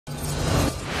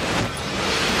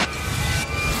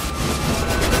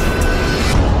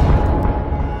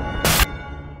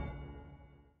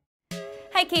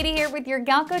Katie here with your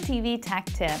Galco TV tech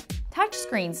tip.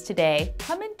 Touchscreens today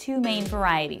come in two main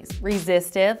varieties,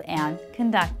 resistive and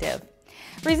conductive.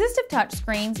 Resistive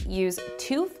touchscreens use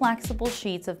two flexible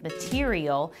sheets of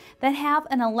material that have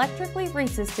an electrically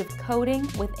resistive coating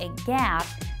with a gap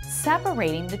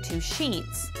separating the two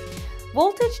sheets.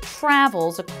 Voltage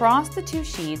travels across the two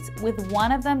sheets, with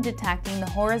one of them detecting the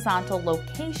horizontal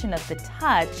location of the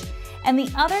touch and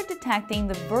the other detecting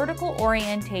the vertical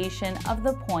orientation of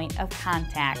the point of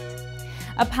contact.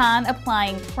 Upon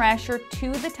applying pressure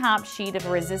to the top sheet of a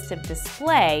resistive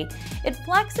display, it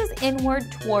flexes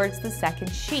inward towards the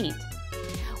second sheet.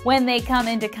 When they come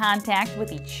into contact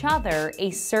with each other,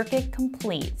 a circuit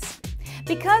completes.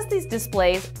 Because these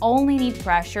displays only need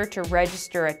pressure to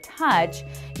register a touch,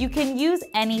 you can use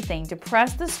anything to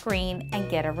press the screen and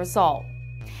get a result.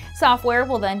 Software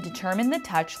will then determine the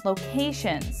touch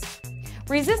locations.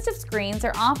 Resistive screens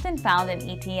are often found in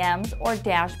ETMs or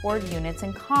dashboard units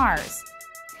in cars.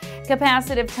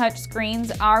 Capacitive touch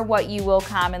screens are what you will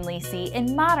commonly see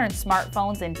in modern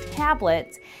smartphones and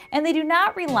tablets, and they do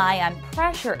not rely on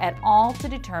pressure at all to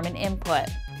determine input.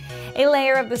 A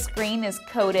layer of the screen is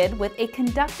coated with a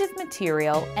conductive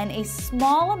material, and a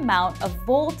small amount of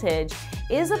voltage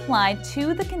is applied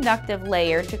to the conductive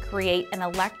layer to create an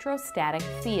electrostatic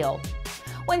field.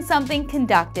 When something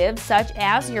conductive, such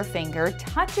as your finger,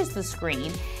 touches the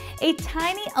screen, a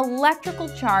tiny electrical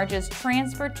charge is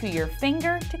transferred to your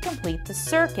finger to complete the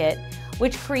circuit,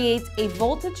 which creates a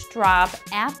voltage drop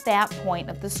at that point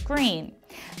of the screen.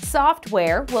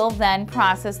 Software will then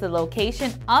process the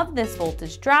location of this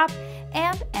voltage drop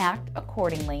and act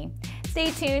accordingly.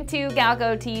 Stay tuned to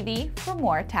Galco TV for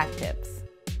more tech tips.